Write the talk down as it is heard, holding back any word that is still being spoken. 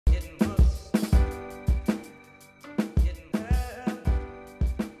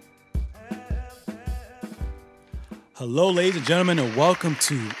Hello, ladies and gentlemen, and welcome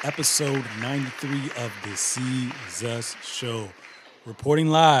to episode 93 of the Seezus Show. Reporting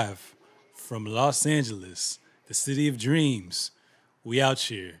live from Los Angeles, the city of dreams. We out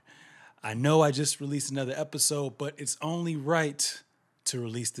here. I know I just released another episode, but it's only right to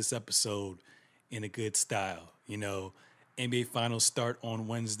release this episode in a good style. NBA Finals start on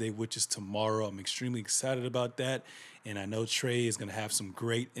Wednesday, which is tomorrow. I'm extremely excited about that, and I know Trey is going to have some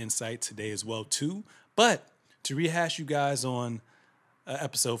great insight today as well, too. But to rehash you guys on an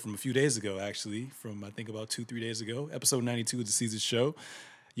episode from a few days ago, actually, from I think about 2-3 days ago, episode 92 of the Seezus Show.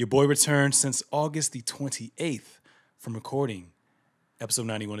 Your boy returned since August the 28th from recording episode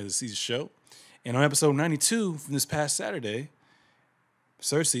 91 of the Seezus Show. And on episode 92 from this past Saturday,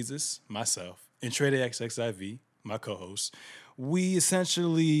 Sir Seezus, myself, and Trey XXIV, my co-host, we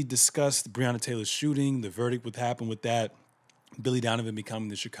essentially discussed Breonna Taylor's shooting, the verdict, what happened with that, Billy Donovan becoming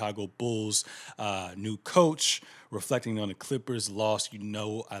the Chicago Bulls' new coach, reflecting on the Clippers' loss. You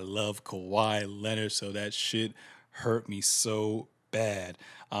know I love Kawhi Leonard, so that shit hurt me so bad.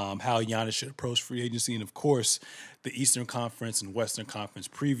 How Giannis should approach free agency, and of course, the Eastern Conference and Western Conference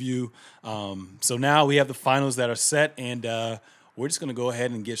preview. So now we have the finals that are set, and we're just going to go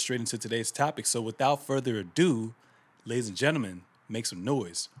ahead and get straight into today's topic. So without further ado, ladies and gentlemen, make some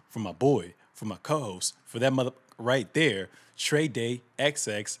noise for my boy, for my co-host, for that mother right there, Trey Day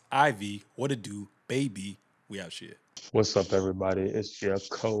XXIV. What it do, baby? We out here. What's up, everybody? It's your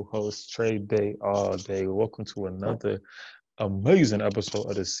co-host Trey Day all day. Welcome to another amazing episode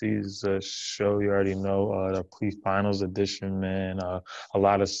of the Seezus Show. You already know the pre-finals edition, man. Not a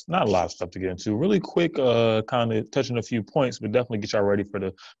lot of stuff to get into. Really quick, kind of touching a few points, but definitely get y'all ready for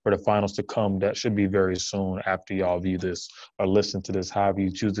the finals to come. That should be very soon after y'all view this or listen to this, however you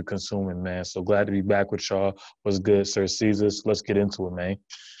choose to consume it, man. So glad to be back with y'all. What's good, Sir Seezus? Let's get into it, man.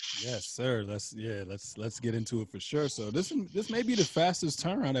 Yes, sir. Let's get into it for sure. So this may be the fastest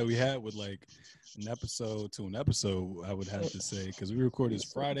turnaround that we had with like an episode to an episode, I would have to say, because we recorded this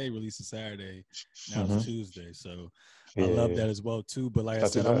Friday, released it Saturday, now it's Tuesday. So I love that as well too. But like I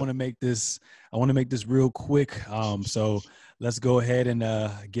said, I want to make this real quick. So let's go ahead and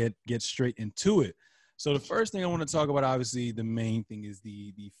get straight into it. So the first thing I want to talk about, obviously, the main thing is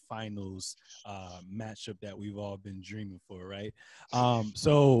the finals matchup that we've all been dreaming for, right?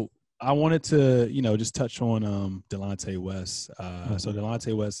 So I wanted to, just touch on Delonte West. So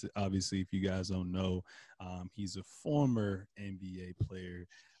Delonte West, obviously, if you guys don't know, he's a former NBA player,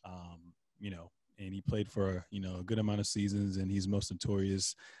 and he played for, a good amount of seasons, and he's most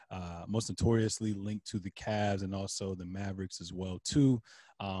notoriously linked to the Cavs and also the Mavericks as well, too.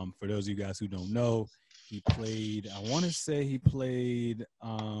 For those of you guys who don't know, he played, I want to say he played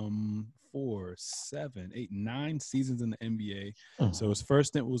 4, 7, 8, 9 seasons in the NBA. So his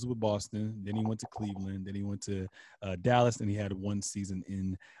first stint was with Boston. Then he went to Cleveland. Then he went to Dallas, and he had 1 season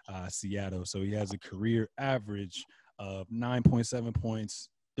in Seattle. So he has a career average of 9.7 points,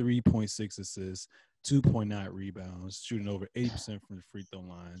 3.6 assists, 2.9 rebounds, shooting over 80% from the free throw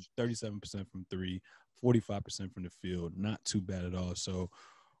line, 37% from three, 45% from the field. Not too bad at all. So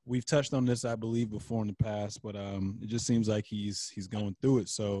we've touched on this, I believe, before in the past, but it just seems like he's going through it.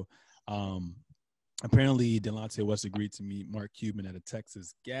 So apparently Delonte West agreed to meet Mark Cuban at a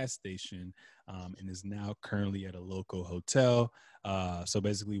Texas gas station and is now currently at a local hotel. So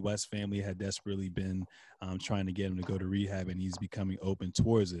basically, West's family had desperately been trying to get him to go to rehab, and he's becoming open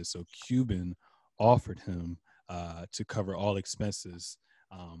towards it. So Cuban offered him to cover all expenses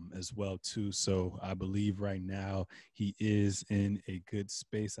as well too. So I believe right now he is in a good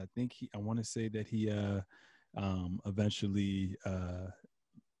space. I think I want to say that he eventually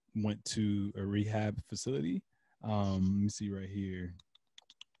went to a rehab facility. Let me see right here.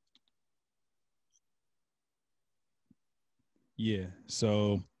 Yeah.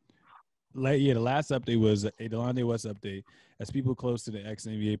 So the last update was a Delonte West update. As people close to the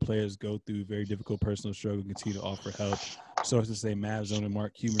ex-NBA players go through very difficult personal struggle, continue to offer help. Sources say Mavs owner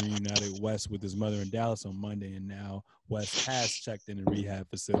Mark Cuban reunited West with his mother in Dallas on Monday, and now West has checked in a rehab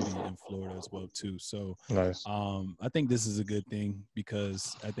facility in Florida as well too. So, Nice. I think this is a good thing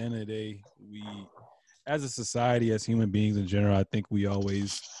because at the end of the day, we, as a society, as human beings in general, I think we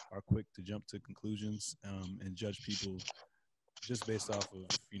always are quick to jump to conclusions and judge people just based off of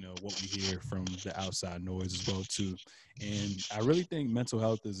what we hear from the outside noise as well too. And I really think mental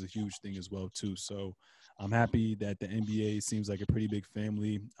health is a huge thing as well too. So I'm happy that the NBA seems like a pretty big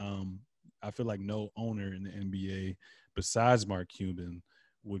family. I feel like no owner in the NBA besides Mark Cuban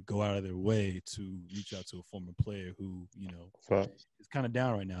would go out of their way to reach out to a former player who is kind of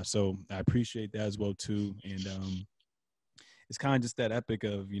down right now. So I appreciate that as well too. And it's kind of just that epic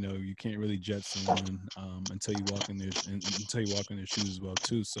of, you can't really judge someone until you walk in their shoes as well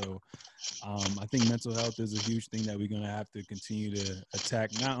too. So I think mental health is a huge thing that we're going to have to continue to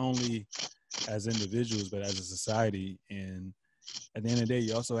attack, not only as individuals but as a society. And at the end of the day,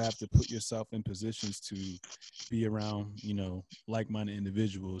 you also have to put yourself in positions to be around, like-minded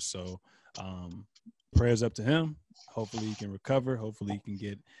individuals. So prayers up to him. Hopefully he can recover. Hopefully he can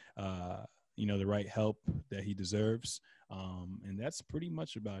get, the right help that he deserves. And that's pretty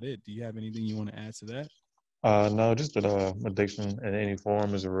much about it. Do you have anything you want to add to that? No, just that addiction in any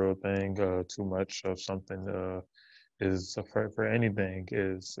form is a real thing. Too much of something is for anything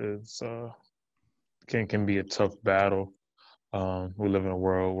is can be a tough battle. We live in a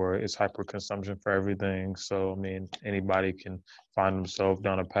world where it's hyperconsumption for everything. So I mean, anybody can find themselves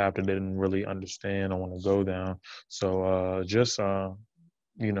down a path that they didn't really understand or want to go down. So just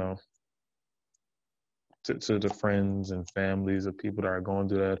you know, to the friends and families of people that are going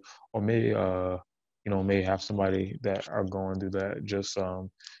through that, or may have somebody that are going through that. Just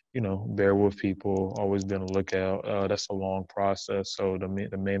bear with people. Always be on the lookout. That's a long process. So the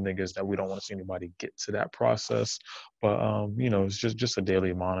main thing is that we don't want to see anybody get to that process. But it's just a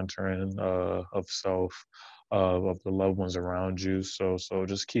daily monitoring of self, of the loved ones around you. So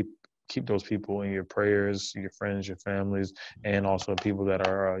just keep those people in your prayers, your friends, your families, and also people that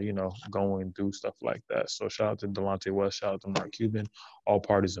are going through stuff like that. So shout out to Delonte West, shout out to Mark Cuban, all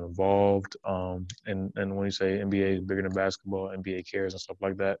parties involved. And when you say NBA is bigger than basketball, NBA cares and stuff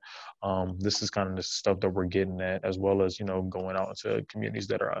like that, this is kind of the stuff that we're getting at, as well as going out into communities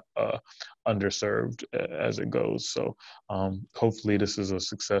that are underserved as it goes. So hopefully this is a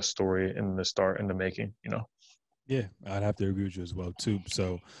success story in the making. Yeah, I'd have to agree with you as well too.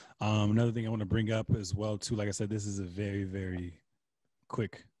 So another thing I want to bring up as well too, like I said, this is a very, very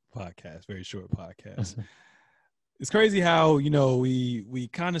quick podcast, very short podcast. It's crazy how we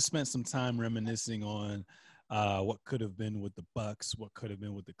kind of spent some time reminiscing on what could have been with the Bucks, what could have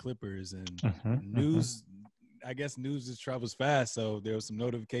been with the Clippers, and news. I guess news just travels fast. So there were some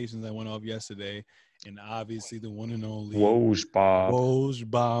notifications that went off yesterday, and obviously the one and only Woj Bob. Woj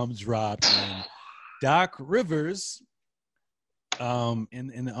bomb dropped, and Doc Rivers, in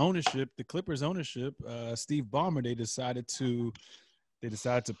the ownership, the Clippers ownership, Steve Ballmer, they decided to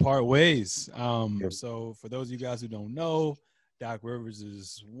part ways. Yep. So for those of you guys who don't know, Doc Rivers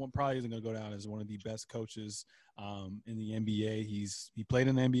is probably isn't going to go down as one of the best coaches in the NBA. He played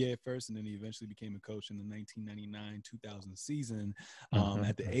in the NBA at first, and then he eventually became a coach in the 1999-2000 season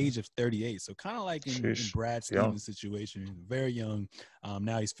at the age of 38. So kind of like in Brad Stevens' situation, very young.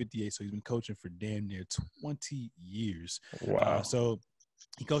 Now he's 58, so he's been coaching for damn near 20 years. Wow. So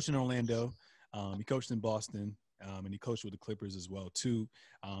he coached in Orlando. He coached in Boston. And he coached with the Clippers as well too.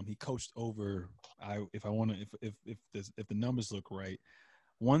 He coached over, if the numbers look right,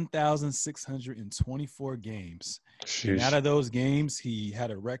 1,624 games. Sheesh. And out of those games, he had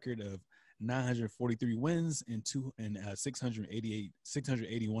a record of 943 wins and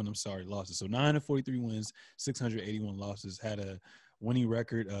 681 losses. So 943 wins, 681 losses. Had a winning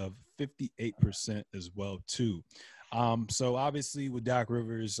record of 58% as well too. So obviously with Doc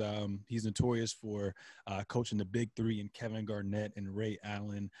Rivers, he's notorious for coaching the big three and Kevin Garnett and Ray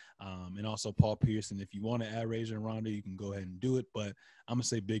Allen, and also Paul Pierce. And if you want to add Rajon Rondo, you can go ahead and do it. But I'm going to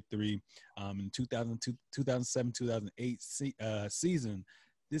say big three. In 2007, 2008 season,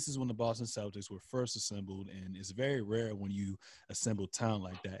 this is when the Boston Celtics were first assembled, and it's very rare when you assemble talent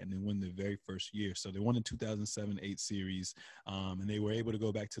like that and then win the very first year. So they won the 2007-8 series, and they were able to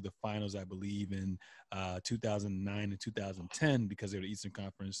go back to the finals, I believe, in 2009 and 2010 because they were the Eastern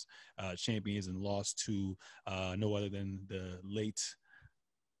Conference champions and lost to no other than the late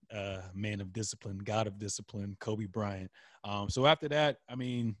man of discipline, God of discipline, Kobe Bryant. So after that, I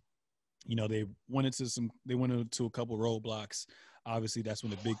mean, they went into a couple roadblocks. Obviously, that's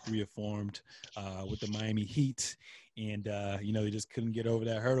when the big three are formed with the Miami Heat. And, they just couldn't get over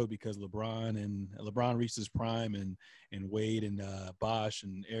that hurdle because LeBron reached his prime, and Wade and Bosh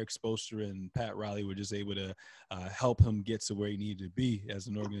and Eric Spoelstra and Pat Riley were just able to help him get to where he needed to be as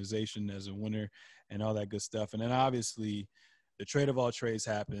an organization, as a winner, and all that good stuff. And then obviously the trade of all trades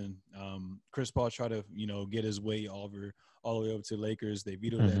happened. Chris Paul tried to, get his way all the way over to the Lakers. They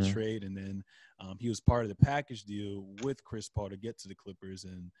vetoed that trade, and then he was part of the package deal with Chris Paul to get to the Clippers.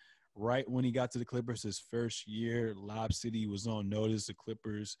 And right when he got to the Clippers, his first year, Lob City was on notice. The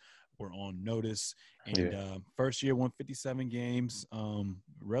Clippers were on notice. And first year, won 57 games.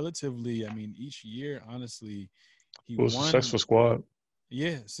 Relatively, I mean, each year, honestly, he won. Successful squad.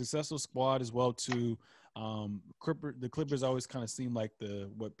 Yeah, successful squad as well too. The Clippers always kind of seem like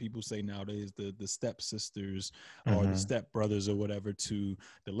what people say nowadays, the stepsisters or the Mm-hmm. stepbrothers or whatever to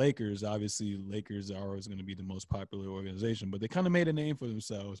the Lakers. Obviously, Lakers are always going to be the most popular organization, but they kind of made a name for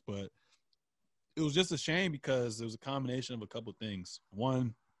themselves. But it was just a shame because it was a combination of a couple things.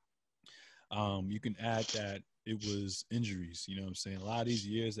 One, you can add that it was injuries. You know what I'm saying? A lot of these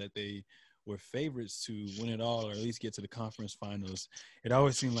years that they were favorites to win it all or at least get to the conference finals, it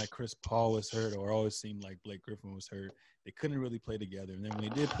always seemed like Chris Paul was hurt or always seemed like Blake Griffin was hurt. They couldn't really play together. And then when they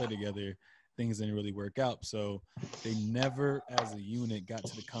did play together, things didn't really work out. So they never, as a unit, got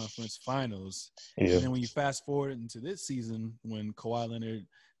to the conference finals. Yeah. And then when you fast forward into this season, when Kawhi Leonard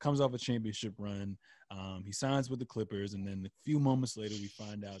comes off a championship run, he signs with the Clippers, and then a few moments later, we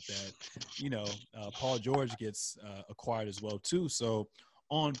find out that Paul George gets acquired as well too. So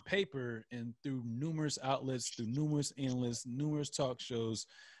on paper and through numerous outlets, through numerous analysts, numerous talk shows,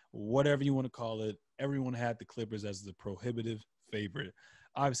 whatever you want to call it, everyone had the Clippers as the prohibitive favorite.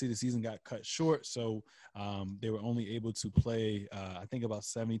 Obviously, the season got cut short, so they were only able to play, I think, about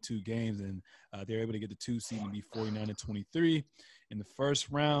 72 games, and they were able to get the 2 seed and be 49-23. In the first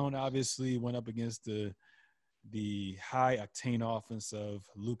round, obviously, went up against the high octane offense of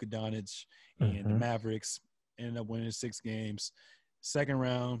Luka Doncic and the Mm-hmm. Mavericks. Ended up winning 6 games. Second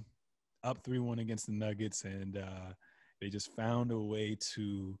round, up 3-1 against the Nuggets, and they just found a way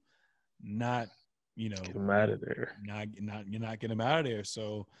to not, Get him out of there. not get them out of there.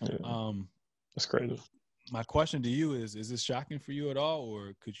 So, Yeah. um, That's crazy. my question to you is this shocking for you at all,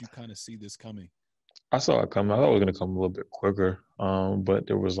 or could you kind of see this coming? I saw it coming. I thought it was going to come a little bit quicker. But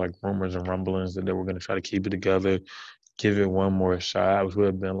there was like rumors and rumblings that they were going to try to keep it together, give it one more shot, which would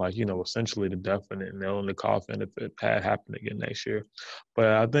have been like, essentially the definite nail in the coffin if it had happened again next year. But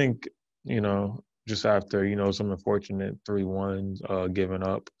I think, just after, some unfortunate 3-1 giving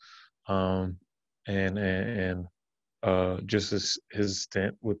up, um, and just his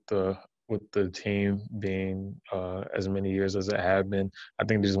stint with the team being as many years as it had been. I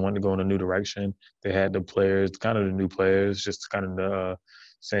think they just wanted to go in a new direction. They had the players, kind of the new players, just kind of the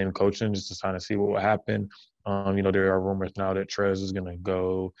same coaching, just to kind of see what would happen. There are rumors now that Trez is going to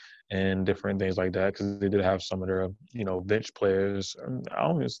go and different things like that because they did have some of their, bench players.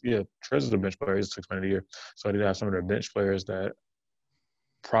 Trez is a bench player. He's 6 man a year. So they did have some of their bench players that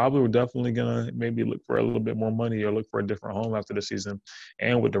probably we're definitely gonna maybe look for a little bit more money or look for a different home after the season.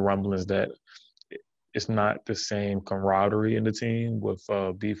 And with the rumblings that it's not the same camaraderie in the team with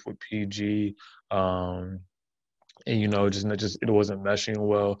beef with PG, and just it wasn't meshing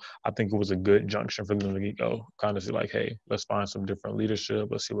well. I think it was a good junction for them to go kind of see like, hey, let's find some different leadership.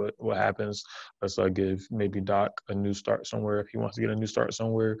 Let's see what happens. Let's give maybe Doc a new start somewhere if he wants to get a new start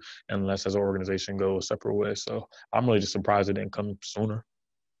somewhere, and let's as an organization go a separate way. So I'm really just surprised it didn't come sooner.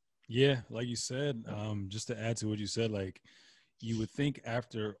 Yeah, like you said, just to add to what you said, like you would think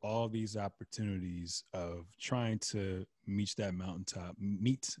after all these opportunities of trying to reach that Yeah. mountaintop,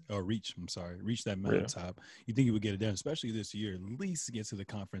 you think you would get it done, especially this year, at least get to the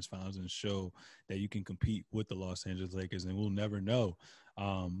conference finals and show that you can compete with the Los Angeles Lakers, and we'll never know.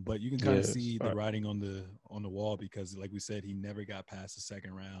 But you can kind of Yes. see the writing on the wall because, like we said, he never got past the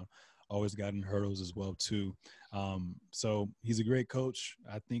second round. Always got in hurdles as well too. So he's a great coach.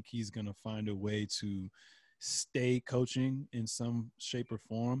 I think he's gonna find a way to stay coaching in some shape or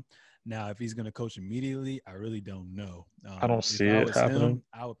form. Now, if he's going to coach immediately, I really don't know. I don't If see I it was happening. him,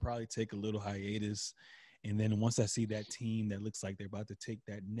 I would probably take a little hiatus. And then once I see that team that looks like they're about to take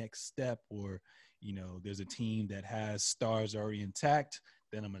that next step, or, there's a team that has stars already intact,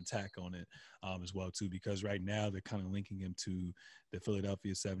 then I'm going to tack on it as well, too, because right now they're kind of linking him to the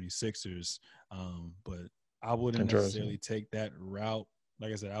Philadelphia 76ers. But I wouldn't Interesting. necessarily take that route.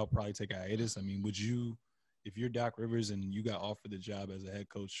 Like I said, I would probably take a hiatus. I mean, would you, if you're Doc Rivers and you got offered the job as a head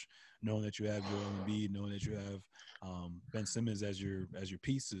coach, knowing that you have Joel Embiid, knowing that you have Ben Simmons as your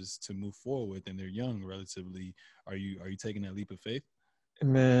pieces to move forward with, and they're young relatively, are you taking that leap of faith?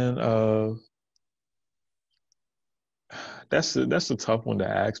 Man, that's a tough one to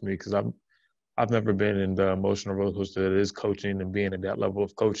ask me because I've never been in the emotional roller coaster that is coaching and being at that level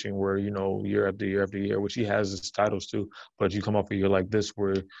of coaching where year after year after year, which he has his titles too, but you come off a year like this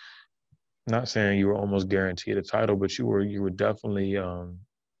where not saying you were almost guaranteed a title, but you were definitely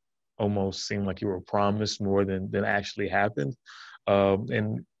almost seemed like you were promised more than actually happened.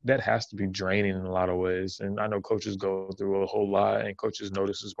 And that has to be draining in a lot of ways. And I know coaches go through a whole lot and coaches know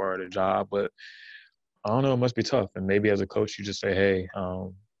this is part of their job, but I don't know, it must be tough. And maybe as a coach, you just say, hey,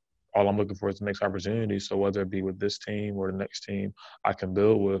 all I'm looking for is the next opportunity. So whether it be with this team or the next team I can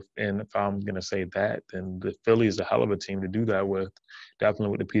build with, and if I'm gonna say that, then the Philly is a hell of a team to do that with. Definitely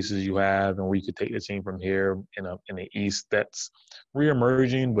with the pieces you have, and where you could take the team from here in the East that's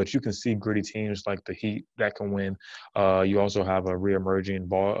reemerging, but you can see gritty teams like the Heat that can win. You also have a reemerging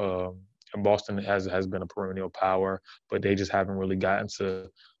ball. Boston has been a perennial power, but they just haven't really gotten to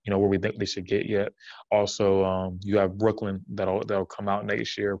where we think they should get yet. Also, you have Brooklyn that'll come out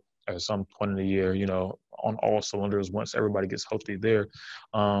next year at some point in the year, on all cylinders once everybody gets healthy there.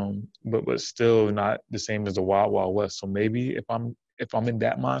 But still not the same as the Wild Wild West. So maybe if I'm in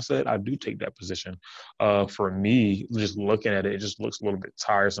that mindset, I do take that position. For me, just looking at it, it just looks a little bit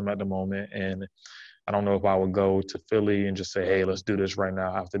tiresome at the moment, and I don't know if I would go to Philly and just say, "Hey, let's do this right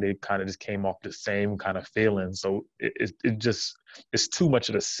now." After they kind of just came off the same kind of feeling, so it just it's too much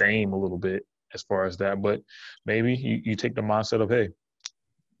of the same a little bit as far as that. But maybe you take the mindset of, "Hey,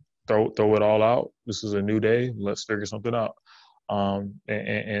 throw it all out. This is a new day. Let's figure something out." And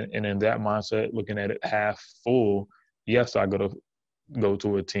in that mindset, looking at it half full, yes, I go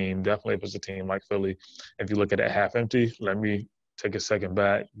to a team. Definitely, if it's a team like Philly, if you look at it half empty, let me take a second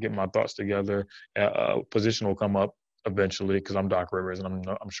back, get my thoughts together. Position will come up eventually because I'm Doc Rivers, and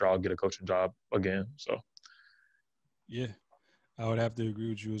I'm sure I'll get a coaching job again. So Yeah, I would have to agree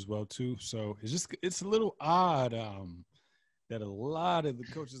with you as well too. So it's a little odd that a lot of the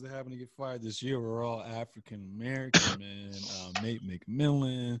coaches that happen to get fired this year were all African American, man. Nate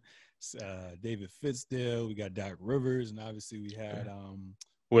McMillan, David Fitzdale, we got Doc Rivers, and obviously we had well,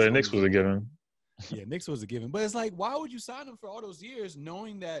 what's the going Knicks his was a given. yeah, Knicks was a given. But it's like, why would you sign him for all those years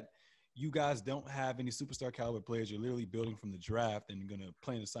knowing that you guys don't have any superstar caliber players? You're literally building from the draft and you're gonna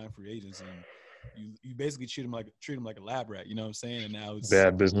plan to sign free agents, and you basically treat him like a lab rat. You know what I'm saying? And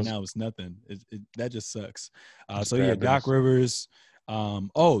Bad business. now it's nothing. That just sucks. It's So yeah, bad Doc business. Rivers.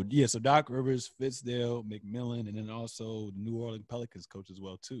 So Doc Rivers, Fitzdale, McMillan, and then also the New Orleans Pelicans coach as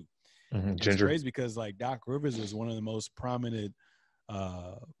well too. And it's Ginger. crazy because like Doc Rivers was one of the most prominent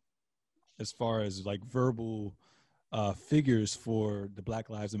uh, as far as like verbal figures for the Black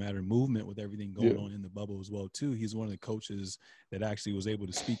Lives Matter movement with everything Yeah. going on in the bubble as well too. He's one of the coaches that actually was able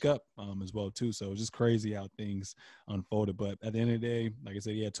to speak up as well too. So it's just crazy how things unfolded. But at the end of the day, like I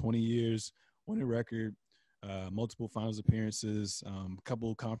said, he had 20 years, winning record, multiple finals appearances, a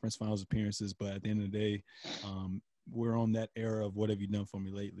couple conference finals appearances. But at the end of the day, we're on that era of what have you done for me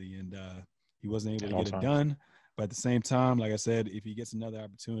lately? And he wasn't able At to all get it times. done. But at the same time, like I said, if he gets another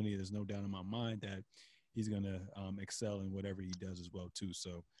opportunity, there's no doubt in my mind that he's going to excel in whatever he does as well too.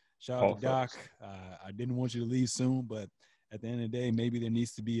 So shout out to All Doc. facts. I didn't want you to leave soon, but at the end of the day, maybe there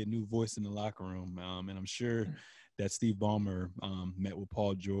needs to be a new voice in the locker room. And I'm sure that Steve Ballmer met with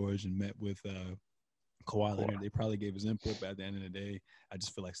Paul George and met with Kawhi Cool. Leonard. They probably gave his input, but at the end of the day, I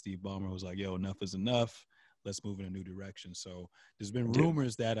just feel like Steve Ballmer was like, "Yo, enough is enough. Let's move in a new direction." So there's been Yeah.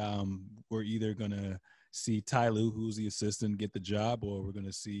 rumors that we're either gonna see Ty Lue, who's the assistant, get the job, or we're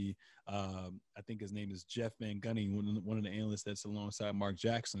gonna see I think his name is Jeff Van Gundy, one of the analysts that's alongside Mark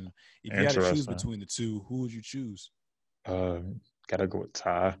Jackson. If you had to choose Interesting. between the two, who would you choose? Uh, Gotta go with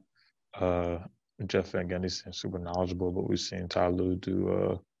Ty. Uh, Jeff Van Gundy seems super knowledgeable, but we've seen Ty Lue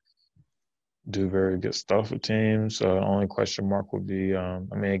do very good stuff with teams. Only question mark would be, I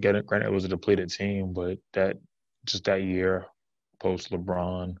mean, again, granted, it was a depleted team, but that year post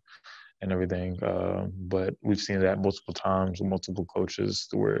LeBron and everything. But we've seen that multiple times with multiple coaches,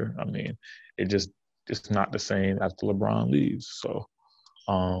 where I mean, it's not the same after LeBron leaves. So,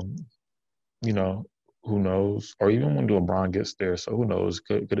 um, you know, who knows? Or even when LeBron gets there, so who knows?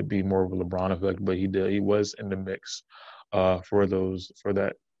 Could it be more of a LeBron effect? But he was in the mix for those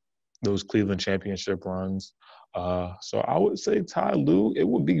Cleveland championship runs. So I would say Ty Lue. It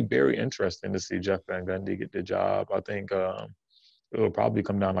would be very interesting to see Jeff Van Gundy get the job. I think it will probably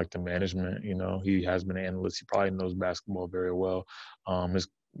come down like to management. He has been an analyst. He probably knows basketball very well.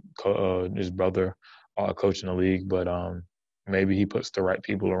 His brother coaching the league, but maybe he puts the right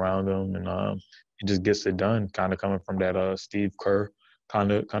people around him, and he just gets it done. Kind of coming from that Steve Kerr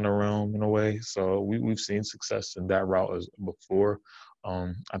kind of realm in a way. So we've seen success in that route as before.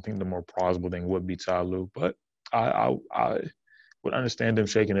 I think the more plausible thing would be Ty Lue, but I would understand them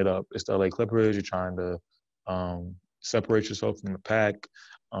shaking it up. It's the LA Clippers. You're trying to separate yourself from the pack.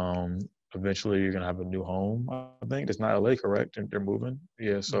 Um, Eventually, you're gonna have a new home. I think it's not LA, correct? They're moving.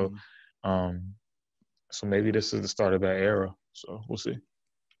 Yeah. So, Mm-hmm. um, so maybe this is the start of that era. So we'll see.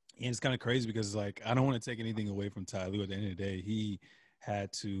 And it's kind of crazy because like I don't want to take anything away from Ty Lue. At the end of the day, he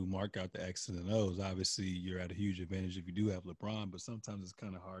had to mark out the X's and O's. Obviously, you're at a huge advantage if you do have LeBron, but sometimes it's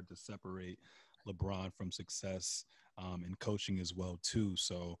kind of hard to separate LeBron from success and coaching as well too.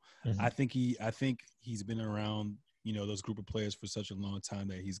 So Mhm. I think he's been around those group of players for such a long time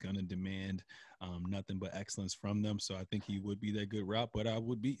that he's going to demand nothing but excellence from them. So I think he would be that good route. But I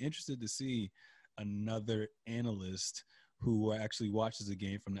would be interested to see another analyst who actually watches the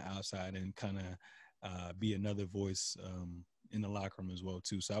game from the outside and kind of be another voice in the locker room as well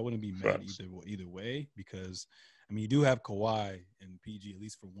too. So I wouldn't be mad Facts. either way because I mean you do have Kawhi and PG at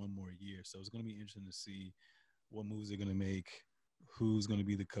least for one more year. So it's going to be interesting to see what moves they're going to make, who's going to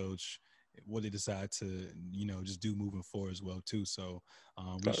be the coach, what they decide to just do moving forward as well too. So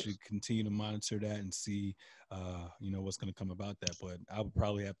we Facts. should continue to monitor that and see what's going to come about that. But I would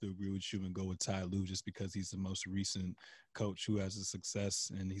probably have to agree with you and go with Ty Lue just because he's the most recent coach who has a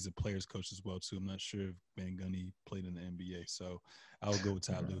success and he's a players coach as well too. I'm not sure if Van Gundy played in the NBA, so I would go with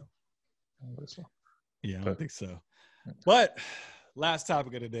Ty Lue. So, Yeah, I don't but think so. But last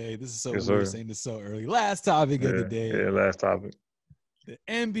topic of the day. This is so yes, weird sir. saying this so early. Last topic of the Yeah, day. yeah. Last topic. The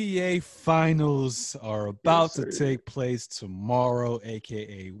NBA Finals are Yes, about to sir. take place tomorrow,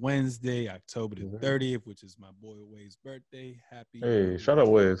 aka Wednesday, October the Yes, sir. 30th, which is my boy Wave's birthday. Happy Hey, early shout out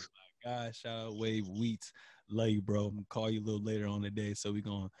birthday, Wiz. my guy. Shout out Wave Wheat. Love you, bro. I'm gonna call you a little later on today, so we're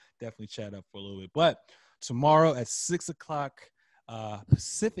gonna definitely chat up for a little bit. But tomorrow at 6 o'clock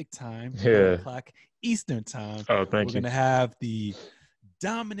Pacific time, 5 Yeah. o'clock Eastern time, Oh, we're thank you. gonna have the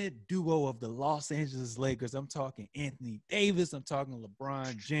dominant duo of the Los Angeles Lakers. I'm talking Anthony Davis. I'm talking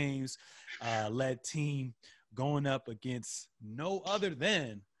LeBron James led team going up against no other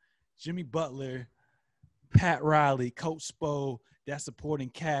than Jimmy Butler, Pat Riley, Coach Spo, that supporting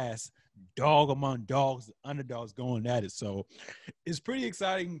cast, dog among dogs, underdogs going at it. So it's pretty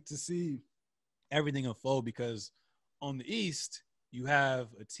exciting to see everything unfold because on the East, you have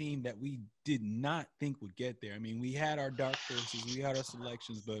a team that we did not think would get there. I mean, we had our dark horses, we had our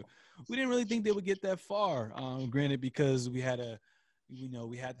selections, but we didn't really think they would get that far. Granted, because we had the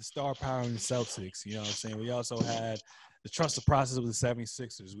star power in the Celtics. You know what I'm saying? We also had the trusted process with the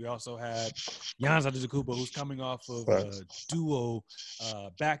 76ers. We also had Giannis Antetokounmpo, who's coming off of Facts. a duo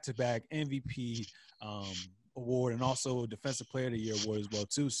back-to-back MVP award and also Defensive Player of the Year award as well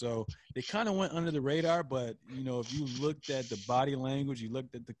too. So they kind of went under the radar, but if you looked at the body language, you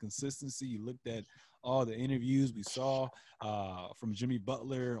looked at the consistency, you looked at all the interviews we saw from Jimmy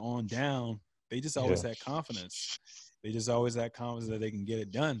Butler on down, they just always Yeah. had confidence. They just always had confidence that they can get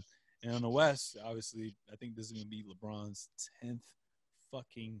it done. And on the West, obviously, I think this is going to be LeBron's 10th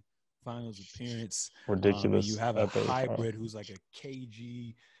fucking finals appearance. And you Ridiculous. have a Epic. hybrid who's like a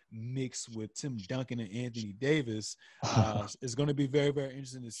KG mixed with Tim Duncan and Anthony Davis. It's going to be very, very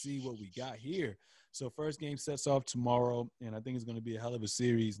interesting to see what we got here. So first game sets off tomorrow, and I think it's going to be a hell of a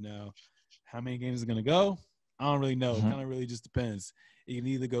series. Now, how many games is going to go? I don't really know. It Mhm. kind of really just depends. It can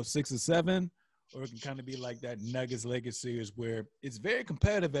either go 6 or 7, or it can kind of be like that Nuggets Lakers series where it's very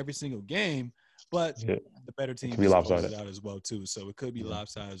competitive every single game, but Yeah. the better It team can be just closes lopsided. out as well too. So it could be Yeah.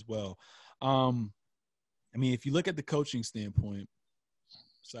 lopsided as well. I mean, if you look at the coaching standpoint,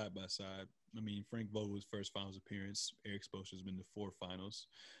 side by side. I mean, Frank Vogel's first finals appearance, Eric Spoelstra has been to 4 finals.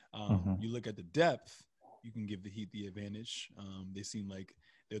 Mhm. You look at the depth, you can give the Heat the advantage. They seem like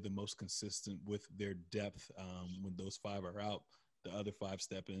they're the most consistent with their depth when those 5 are out. The other 5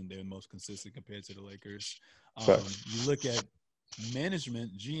 step in, they're most consistent compared to the Lakers. Facts. You look at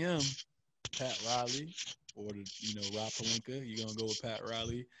management, GM, Pat Riley, or Rob Pelinka. You're gonna go with Pat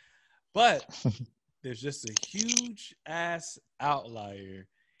Riley, but there's just a huge ass outlier,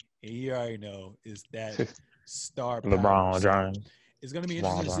 and you already know is that star power. LeBron So James. it's gonna be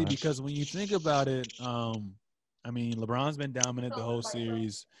interesting LeBron to see James. because when you think about it, I mean LeBron's been dominant the whole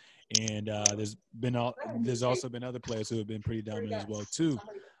series, and there's also been other players who have been pretty dominant as well too.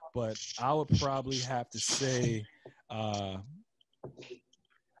 But I would probably have to say uh,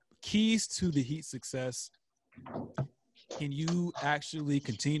 keys to the Heat success. Can you actually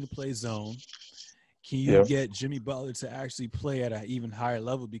continue to play zone? Can you Yeah. get Jimmy Butler to actually play at an even higher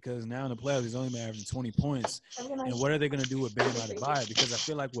level? Because now in the playoffs, he's only been averaging 20 points. And what are they going to do with Bam Adebayo? Because I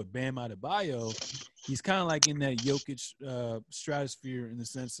feel like with Bam Adebayo, he's kind of like in that Jokic stratosphere in the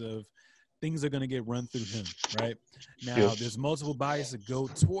sense of things are going to get run through him, right? Now, Yes. there's multiple bias that go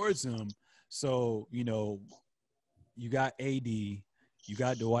towards him. So, you got AD, you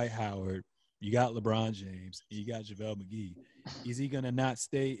got Dwight Howard, you got LeBron James, and you got JaVale McGee. Is he gonna not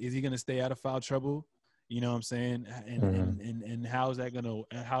stay? Is he gonna stay out of foul trouble? You know what I'm saying? Mhm. And how's that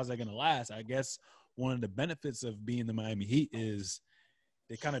gonna last? I guess one of the benefits of being the Miami Heat is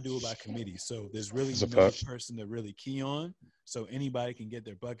they kind of do it by committee. So there's really It's a no fact. person to really key on. So anybody can get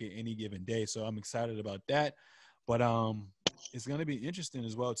their bucket any given day. So I'm excited about that. But it's going to be interesting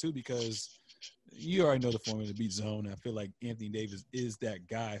as well too because you already know the formula to beat zone. I feel like Anthony Davis is that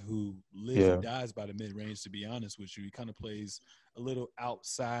guy who lives and Yeah, dies by the mid range. To be honest with you, he kind of plays a little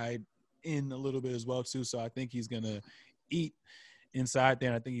outside in a little bit as well too. So I think he's going to eat inside there.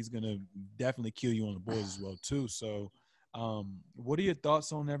 And I think he's going to definitely kill you on the boards as well too. So, what are your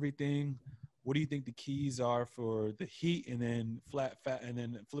thoughts on everything? What do you think the keys are for the Heat, and then and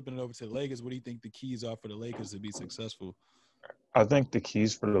then flipping it over to the Lakers? What do you think the keys are for the Lakers to be successful? I think the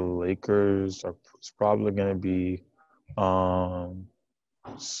keys for the Lakers are probably going to be um,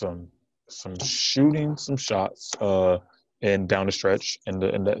 some shooting some shots and down the stretch in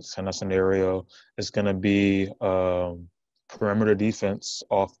that kind of scenario. It's going to be perimeter defense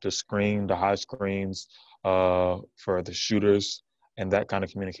off the screen, the high screens for the shooters, and that kind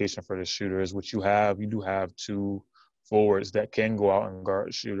of communication for the shooters. Which you do have two forwards that can go out and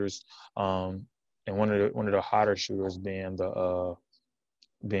guard shooters. And one of the hotter shooters being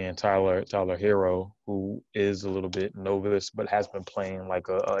Tyler Hero, who is a little bit novice but has been playing like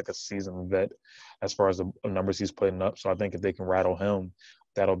a seasoned vet as far as the numbers he's putting up. So I think if they can rattle him,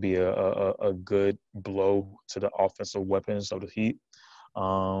 that'll be a good blow to the offensive weapons of the Heat.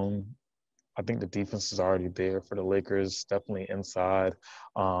 Um, I think the defense is already there for the Lakers, definitely inside.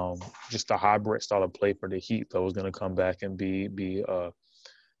 Um, just a hybrid style of play for the Heat, though, is going to come back and be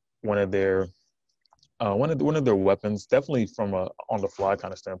one of their one of their weapons, definitely from a on the fly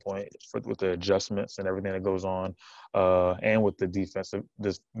kind of standpoint, with the adjustments and everything that goes on, and with the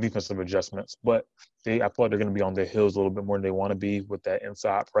defensive adjustments. But I feel like they're going to be on their heels a little bit more than they want to be with that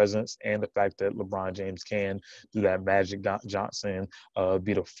inside presence and the fact that LeBron James can do that Magic Johnson,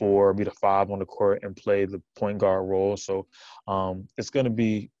 be the 4, be the 5 on the court and play the point guard role. So it's going to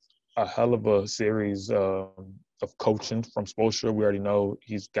be a hell of a series of coaching from Spoelstra. We already know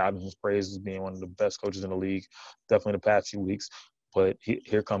he's gotten his praise as being one of the best coaches in the league, definitely the past few weeks. But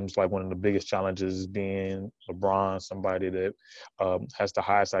here comes like one of the biggest challenges being LeBron, somebody that has the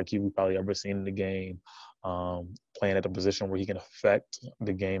highest IQ we've probably ever seen in the game, playing at the position where he can affect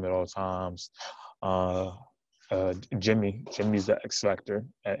the game at all times. Uh, Jimmy's the X factor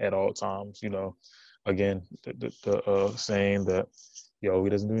at all times. You know, again, the saying that he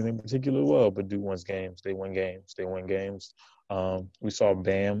doesn't do anything particularly well, but do wins games. They win games. They win games. We saw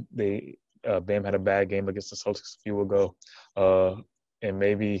Bam. Bam had a bad game against the Celtics a few ago, and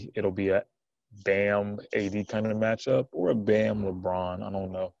maybe it'll be a Bam AD kind of matchup or a Bam LeBron. I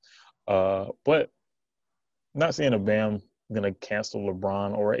don't know, but not saying a Bam gonna cancel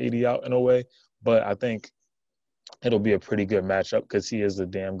LeBron or AD out in a way, but I think it'll be a pretty good matchup because he is a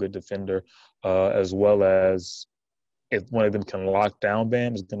damn good defender, as well as if one of them can lock down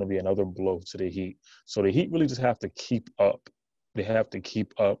Bam, it's going to be another blow to the Heat. So the Heat really just have to keep up. They have to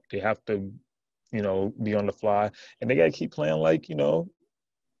keep up. They have to, be on the fly, and they got to keep playing like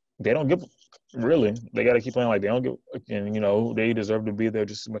they don't give. Really, they got to keep playing like they don't give, and they deserve to be there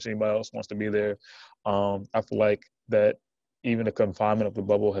just as much as anybody else wants to be there. I feel like that even the confinement of the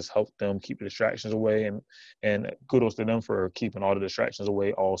bubble has helped them keep the distractions away, and kudos to them for keeping all the distractions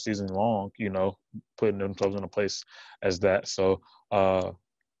away all season long. Putting themselves in a place as that. So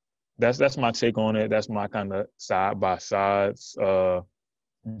that's my take on it. That's my kind of side by sides.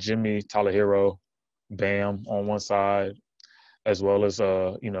 Jimmy, Tyler Hero, Bam on one side, as well as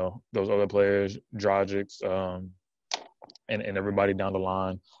those other players, Dragic, and everybody down the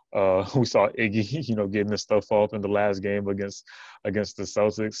line. We saw Iggy, getting his stuff off in the last game against the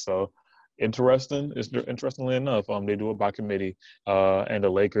Celtics. So interestingly enough, they do it by committee. And the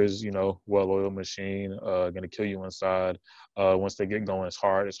Lakers, well-oiled machine, going to kill you inside. Once they get going, it's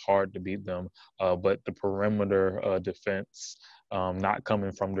hard to beat them. But the perimeter defense, not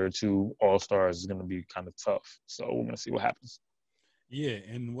coming from their two all-stars, is going to be kind of tough. So we're going to see what happens. Yeah,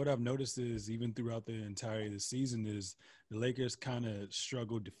 and what I've noticed is even throughout the entirety of the season is the Lakers kind of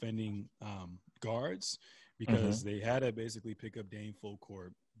struggled defending guards because Mm-hmm. they had to basically pick up Dame full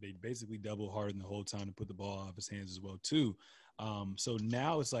court. They basically double Harden the whole time to put the ball off his hands as well too. So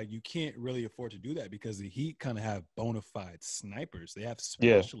now it's like you can't really afford to do that because the Heat kind of have bona fide snipers. They have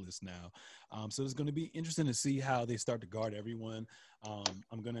Yeah. specialists now. So it's going to be interesting to see how they start to guard everyone.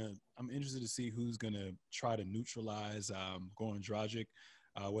 I'm interested to see who's gonna try to neutralize Goran Dragic,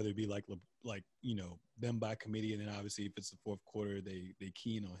 whether it be them by committee, and then obviously if it's the fourth quarter, they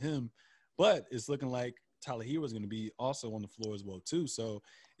keen on him. But it's looking like Tyler Hero is going to be also on the floor as well too. So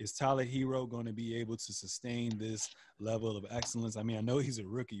is Tyler Hero going to be able to sustain this level of excellence? I mean, I know he's a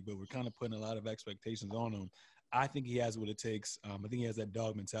rookie, but we're kind of putting a lot of expectations on him. I think he has what it takes. I think he has that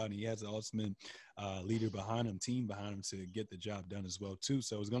dog mentality. He has the ultimate leader behind him, team behind him to get the job done as well too.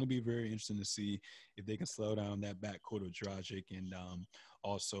 So it's going to be very interesting to see if they can slow down that backcourt of Dragic and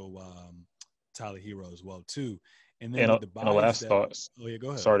also Tyler Hero as well too. And then with the And the bodies last that, thoughts. oh yeah, go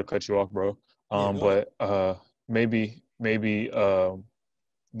ahead. Sorry to cut you off, bro. Yeah, go ahead. But maybe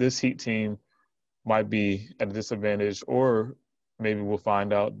this Heat team might be at a disadvantage, or maybe we'll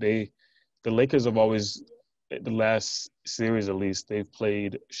find out. The Lakers have always, the last series at least, they've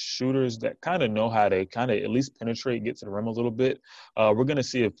played shooters that kind of know how to kind of at least penetrate, get to the rim a little bit. We're gonna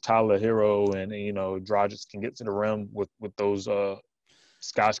see if Tyler Hero and Dragic can get to the rim with those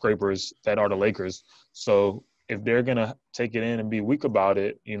skyscrapers that are the Lakers. So if they're gonna take it in and be weak about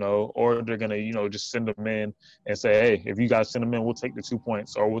it, or they're gonna, just send them in and say, hey, if you guys send them in, we'll take the 2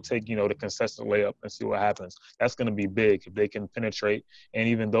 points, or we'll take, the contested layup and see what happens. That's gonna be big if they can penetrate, and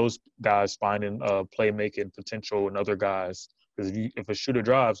even those guys finding playmaking potential in other guys. Because if a shooter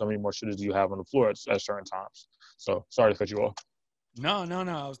drives, how many more shooters do you have on the floor at certain times? So sorry to cut you off. No, no,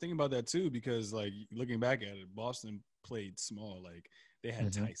 no. I was thinking about that too because, like, looking back at it, Boston played small. Like, they had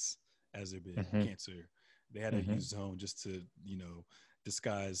Mm-hmm. Tice as their big Mm-hmm. Cantor. They had to Mm-hmm. use zone just to,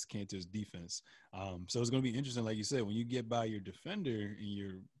 disguise Cantor's defense. So it's going to be interesting, like you said, when you get by your defender and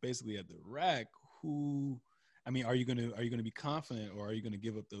you're basically at the rack. Who, I mean, are you gonna be confident or are you gonna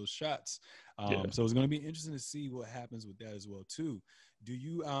give up those shots? Yeah. So it's going to be interesting to see what happens with that as well too. Do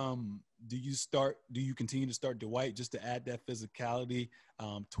you continue to start Dwight just to add that physicality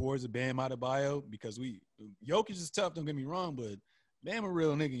towards a Bam Adebayo? Because Jokic is tough, don't get me wrong, but Bam a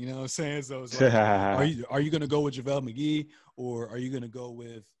real nigga, you know what I'm saying? So it's like, are you gonna go with JaVale McGee, or are you gonna go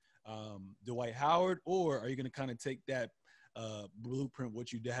with Dwight Howard, or are you gonna kind of take that blueprint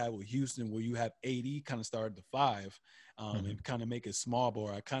what you had with Houston, where you have AD kind of start the five, Mm-hmm. and kind of make it small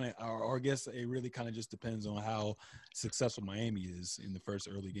ball? Or I guess it really kind of just depends on how successful Miami is in the first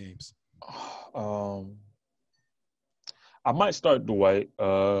early games. Um, I might start Dwight.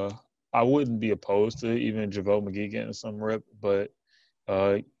 I wouldn't be opposed to even JaVale McGee getting some rip, but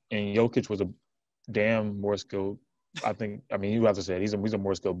uh, and Jokic was a damn more skilled. I think. I mean, you have to say it. He's a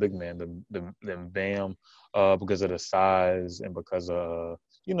more skilled big man than Bam, because of the size and because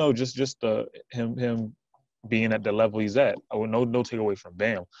just him being at the level he's at. I would no take away from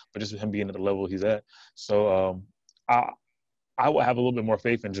Bam, but just him being at the level he's at. So I I would have a little bit more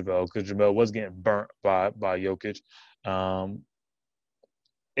faith in JaVale because JaVale was getting burnt by Jokic. Um,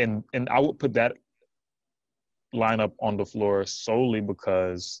 and I would put that lineup on the floor solely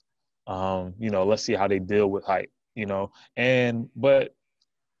because, let's see how they deal with height, but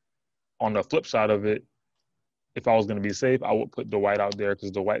on the flip side of it, if I was going to be safe, I would put Dwight out there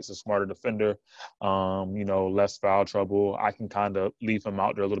because Dwight's a smarter defender, less foul trouble. I can kind of leave him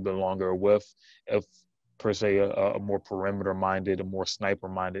out there a little bit longer with, if per se, a more perimeter minded, a more sniper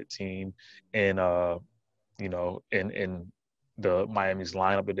minded team, and in the Miami's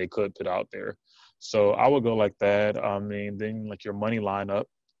lineup that they could put out there. So I would go like that. I mean, then like your money lineup,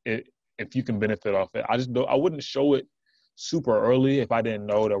 it if you can benefit off it. I wouldn't show it super early if I didn't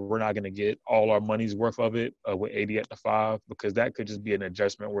know that we're not going to get all our money's worth of it with 80 at the five, because that could just be an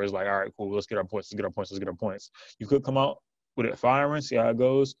adjustment where it's like, all right, cool, let's get our points, let's get our points, let's get our points. You could come out with it firing, see how it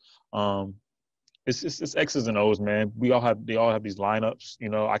goes. Um, it's X's and O's, man. They all have these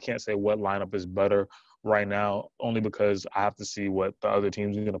lineups. I can't say what lineup is better right now, only because I have to see what the other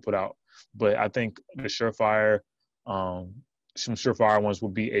teams are going to put out. But I think um, some surefire ones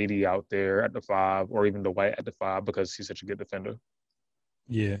would be 80 out there at the five, or even the White at the five because he's such a good defender.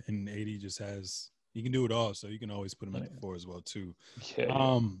 Yeah, and AD just has he can do it all, so you can always put him at the four as well too. Yeah.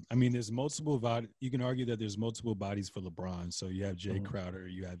 I mean, there's multiple body. You can argue that there's multiple bodies for LeBron. So you have Jay Mm-hmm. Crowder,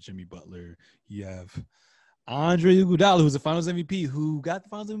 you have Jimmy Butler, you have Andre Iguodala, who's the Finals MVP, who got the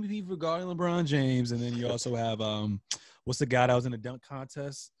Finals MVP for guarding LeBron James, and then you also have what's the guy that was in the dunk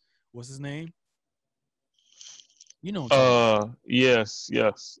contest? What's his name? You know what I'm talking about. Yes,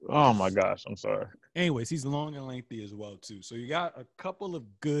 yes. Oh my gosh, I'm sorry. Anyways, he's long and lengthy as well too. So you got a couple of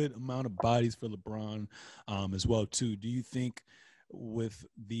good amount of bodies for LeBron as well too. Do you think with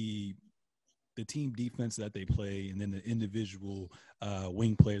the team defense that they play and then the individual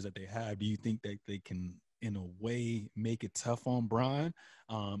wing players that they have, do you think that they can in a way make it tough on Bron,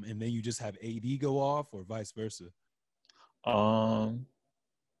 and then you just have AD go off, or vice versa? Um,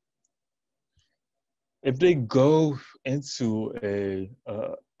 if they go into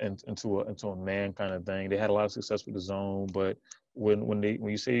into a man kind of thing, they had a lot of success with the zone. But when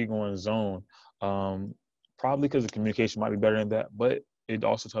you say you're going zone, um, probably because the communication might be better than that. But it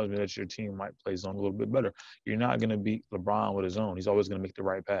also tells me that your team might play zone a little bit better. You're not going to beat LeBron with a zone. He's always going to make the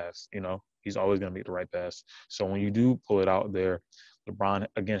right pass. He's always going to make the right pass. So when you do pull it out there, LeBron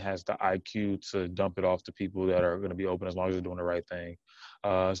again has the IQ to dump it off to people that are going to be open as long as they're doing the right thing.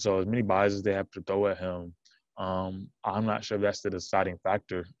 So as many buys as they have to throw at him, I'm not sure if that's the deciding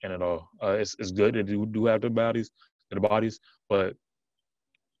factor in it all. It's good that they do have the bodies, but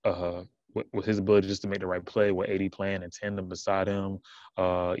with his ability just to make the right play, with 80 playing and tandem beside him,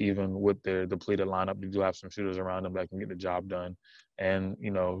 even with their depleted lineup, they do have some shooters around them that can get the job done. And,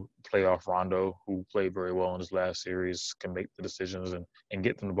 playoff Rondo, who played very well in his last series, can make the decisions and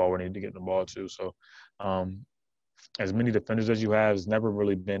get them the ball where they need to get the ball to. So as many defenders as you have, it's never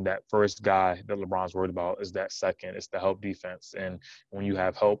really been that first guy that LeBron's worried about. Is that second? It's the help defense. And when you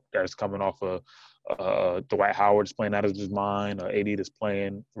have help that's coming off of Dwight Howard's playing out of his mind, AD that's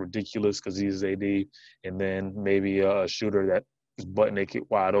playing ridiculous because he's AD, and then maybe a shooter that is butt naked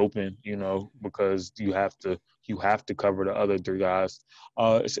wide open, because you have to cover the other three guys.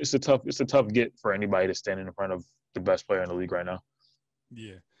 It's a tough get for anybody to stand in front of the best player in the league right now.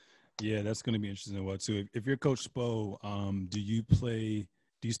 Yeah. Yeah, that's going to be interesting as well too. If you're Coach Spo, do you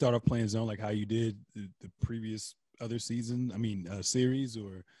start off playing zone like how you did the previous other season? I mean, series,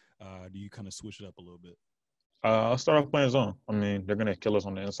 or do you kind of switch it up a little bit? I'll start off playing zone. I mean, they're gonna kill us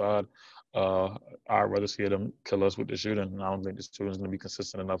on the inside. I'd rather see them kill us with the shooting. And I don't think the shooting is gonna be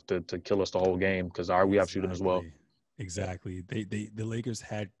consistent enough to kill us the whole game because we have shooting as well. Exactly. The Lakers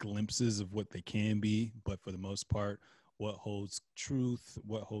had glimpses of what they can be, but for the most part, what holds truth,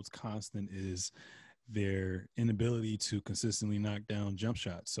 what holds constant is their inability to consistently knock down jump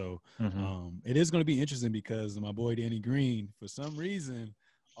shots. So it is going to be interesting because my boy Danny Green, for some reason,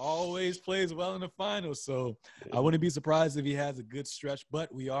 always plays well in the finals. So I wouldn't be surprised if he has a good stretch,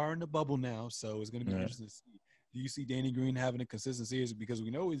 but we are in the bubble now. So it's going to be interesting to see. Do you see Danny Green having a consistent series? Because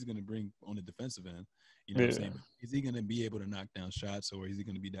we know he's going to bring on the defensive end. You know what I'm saying? But is he going to be able to knock down shots, or is he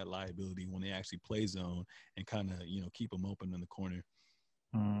going to be that liability when they actually play zone and kind of, keep them open in the corner?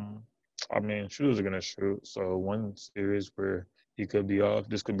 I mean, shooters are going to shoot. So one series where he could be off,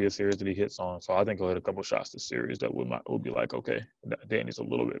 this could be a series that he hits on. So I think he'll hit a couple shots this series that would be like, okay, Danny's a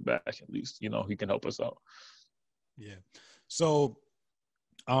little bit back at least. He can help us out. Yeah. So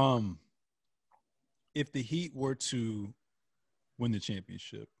if the Heat were to win the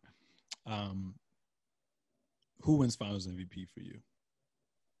championship, who wins Finals MVP for you?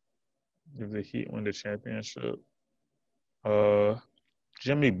 If the Heat win the championship,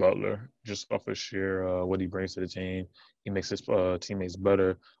 Jimmy Butler, just off of sheer what he brings to the team, he makes his teammates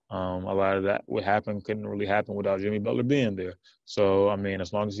better. A lot of that couldn't really happen without Jimmy Butler being there. So I mean,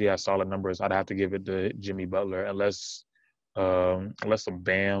 as long as he has solid numbers, I'd have to give it to Jimmy Butler, unless a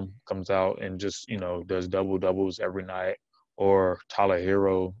Bam comes out and just does double doubles every night, or Tyler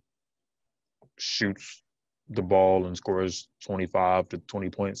Hero shoots the ball and scores 25 to 20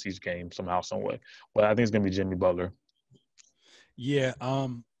 points each game somehow, some way. But I think it's gonna be Jimmy Butler. Yeah,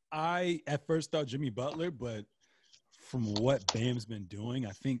 I at first thought Jimmy Butler, but from what Bam's been doing,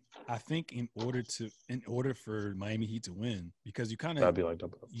 I think in order for Miami Heat to win, because you kind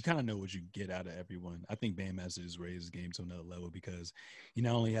of know what you get out of everyone. I think Bam has to just raise his game to another level, because he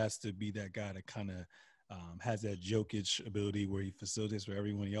not only has to be that guy that kind of has that Jokic ability where he facilitates for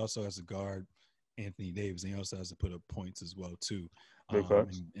everyone, he also has to guard Anthony Davis, and he also has to put up points as well too,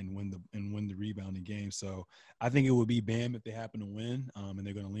 and win the rebounding game. So I think it would be Bam if they happen to win, and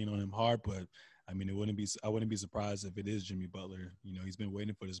they're going to lean on him hard. But I mean, I wouldn't be surprised if it is Jimmy Butler. He's been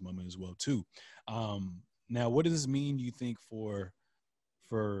waiting for this moment as well too. Now, what does this mean, do you think, for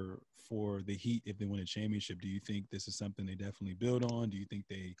the Heat if they win a championship? Do you think this is something they definitely build on? Do you think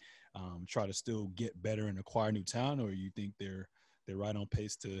they try to still get better and acquire new talent, or you think they're right on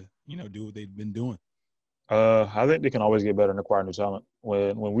pace to do what they've been doing? I think they can always get better and acquire new talent.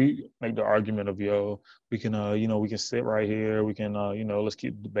 When we make the argument of we can we can sit right here, we can let's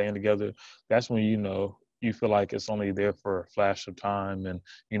keep the band together. That's when you feel like it's only there for a flash of time, and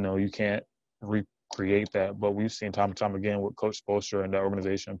you can't recreate that. But we've seen time and time again with Coach Spoelstra and that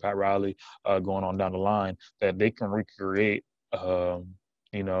organization, Pat Riley, going on down the line, that they can recreate the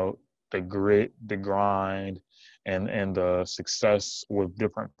grit, the grind, and the success with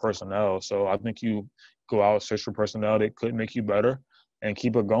different personnel. So I think you go out, search for personnel that could make you better and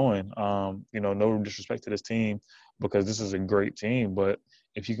keep it going. No disrespect to this team, because this is a great team, but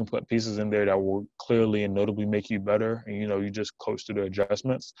if you can put pieces in there that will clearly and notably make you better, and you just coach through the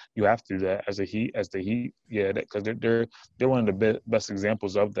adjustments, you have to do that as the Heat. Yeah, because they're one of the best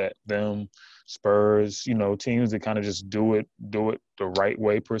examples of that. Them, Spurs, teams that kind of just do it the right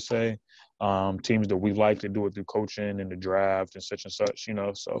way per se. Teams that we like to do it through coaching and the draft and such.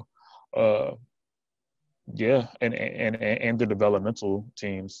 So yeah, and the developmental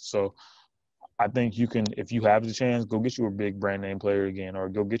teams. So I think you can, if you have the chance, go get you a big brand name player again, or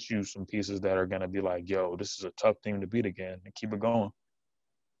go get you some pieces that are going to be like, yo, this is a tough team to beat again, and keep it going.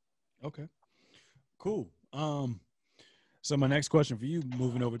 Okay, cool. So my next question for you,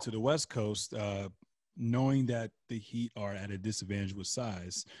 moving over to the West Coast, knowing that the Heat are at a disadvantage with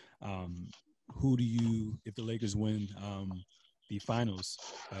size, who do you, if the Lakers win the finals,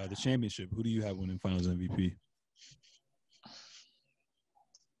 the championship, who do you have winning Finals MVP?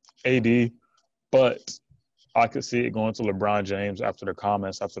 AD, but I could see it going to LeBron James after the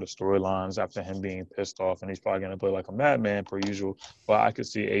comments, after the storylines, after him being pissed off, and he's probably going to play like a madman per usual. But I could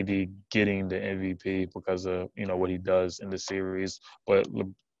see AD getting the MVP because of what he does in the series. But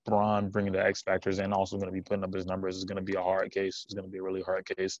LeBron bringing the X factors and also going to be putting up his numbers is going to be a hard case. It's going to be a really hard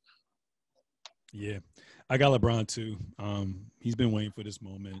case. Yeah, I got LeBron too. He's been waiting for this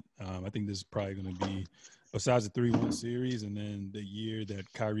moment. I think this is probably going to be, besides the 3-1 series, and then the year that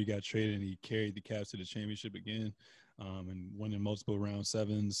Kyrie got traded and he carried the Cavs to the championship again, and won in multiple round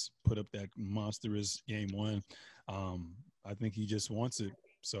sevens, put up that monstrous game one. I think he just wants it.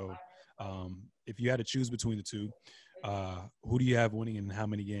 So, if you had to choose between the two, who do you have winning and how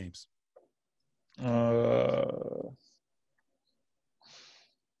many games?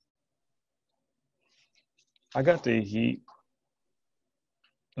 I got the Heat.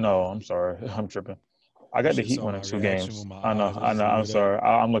 No, I'm sorry. I'm tripping. I You got the should have Heat saw winning my two reaction games. with my I know. eyes. I I just know. I'm lit up. sorry.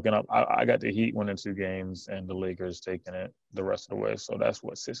 I'm looking up. I got the Heat winning two games and the Lakers taking it the rest of the way. So that's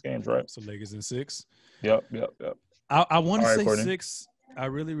what, 6 games, right? So Lakers in 6. Yep. I want All to right, say Courtney. 6. I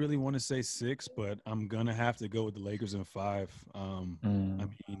really, really want to say 6, but I'm gonna have to go with the Lakers in 5. I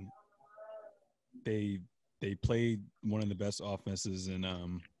mean, they they played one of the best offenses in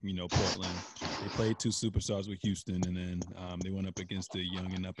Portland. They played two superstars with Houston, and then they went up against the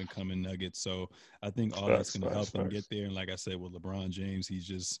young and up and coming Nuggets. So I think all that's going to help them get there. And like I said, with LeBron James, he's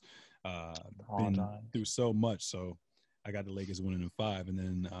just been through so much. So I got the Lakers winning in 5, and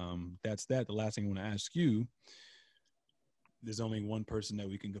then that's that. The last thing I want to ask you. There's only one person that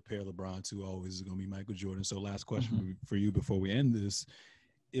we can compare LeBron to always is going to be Michael Jordan. So last question for you before we end this.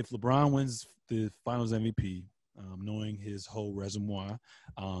 If LeBron wins the finals MVP, knowing his whole reservoir,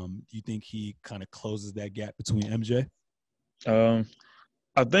 do you think he kind of closes that gap between MJ?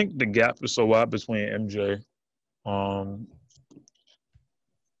 I think the gap is so wide between MJ. One,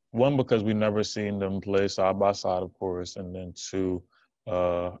 because we never seen them play side by side, of course, and then two,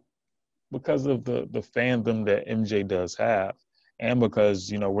 because of the fandom that MJ does have, and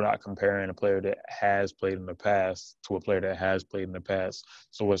because we're not comparing a player that has played in the past to a player that has played in the past.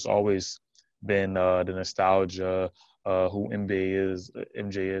 So it's always been the nostalgia, who MJ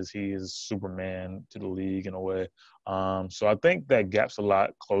is. He is Superman to the league in a way. So I think that gap's a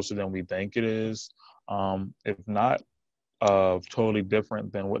lot closer than we think it is. If not totally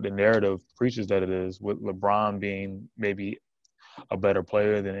different than what the narrative preaches that it is, with LeBron being maybe a better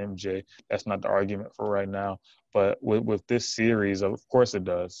player than MJ. That's not the argument for right now. But with this series, of course it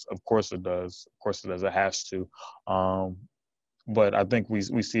does. Of course it does. Of course it does. It has to. But I think we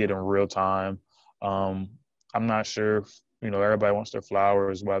see it in real time. I'm not sure if, everybody wants their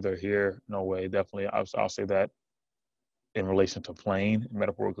flowers while they're here. No way. Definitely. I'll say that in relation to playing,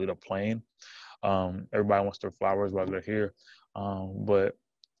 metaphorically to playing. Everybody wants their flowers while they're here. But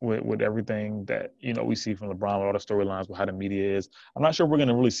with everything that we see from LeBron, with all the storylines, with how the media is, I'm not sure we're going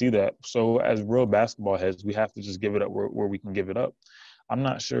to really see that. So as real basketball heads, we have to just give it up where we can give it up. I'm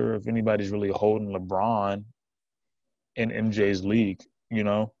not sure if anybody's really holding LeBron in MJ's league.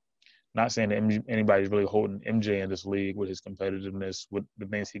 Not saying that anybody's really holding MJ in this league with his competitiveness, with the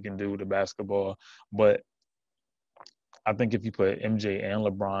things he can do with the basketball, but I think if you put MJ and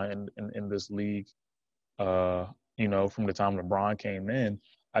LeBron in this league, from the time LeBron came in,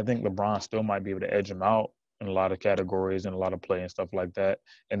 I think LeBron still might be able to edge him out in a lot of categories and a lot of play and stuff like that.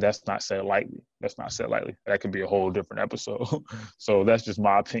 And that's not said lightly. That could be a whole different episode. So that's just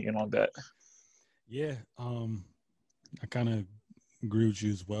my opinion on that. Yeah, I kind of agree with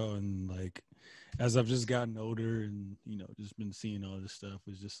you as well. And like, as I've just gotten older and just been seeing all this stuff,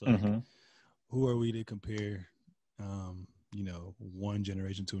 it's just like, who are we to compare? One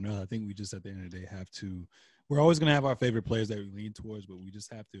generation to another. I think we just at the end of the day have to. We're always going to have our favorite players that we lean towards, but we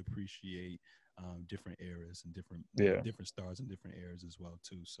just have to appreciate different eras and different stars and different eras as well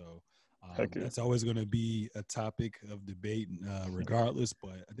too. So that's always going to be a topic of debate, regardless.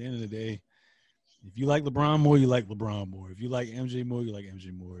 But at the end of the day, if you like LeBron more, you like LeBron more. If you like MJ more, you like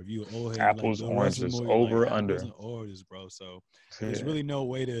MJ more. If you old head, you like Bill Russell more, you like apples and oranges, bro. So there's really no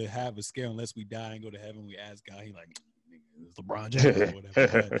way to have a scale unless we die and go to heaven. We ask God, he like, it's LeBron James or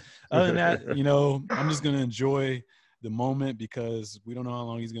whatever. But other than that, I'm just gonna enjoy the moment because we don't know how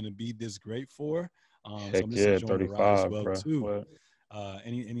long he's going to be this great for. So I'm Heck just yeah, enjoying the ride as 35, well bro. too. What?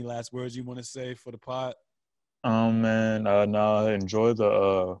 Any last words you want to say for the pod? Man, nah, enjoy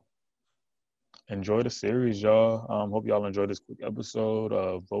the series, y'all. Hope y'all enjoy this quick episode.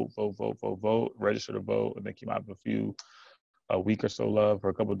 Vote, vote, vote, vote, vote. Register to vote. I think you might have a week or so left, or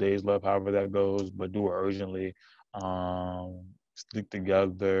a couple days left, however that goes. But do it urgently. Stick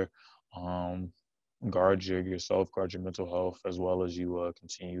together. Um, guard yourself, guard your mental health, as well as you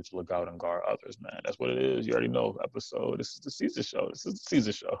continue to look out and guard others, man. That's what it is. You already know episode. This is the Seezus Show. This is the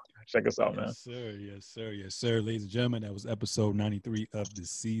Seezus Show. Check us out, Yes, man. sir. Yes, sir. Yes, sir. Ladies and gentlemen, that was episode 93 of the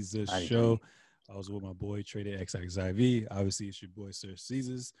Seezus Show. 93. I was with my boy Trader XXIV. Obviously, it's your boy Sir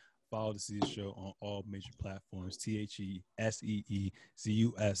Seezus. Follow the Seezus Show on all major platforms.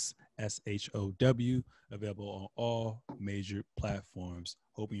 TheSeezuSSHOW. Available on all major platforms.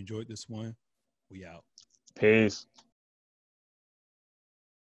 Hope you enjoyed this one. We out. Peace.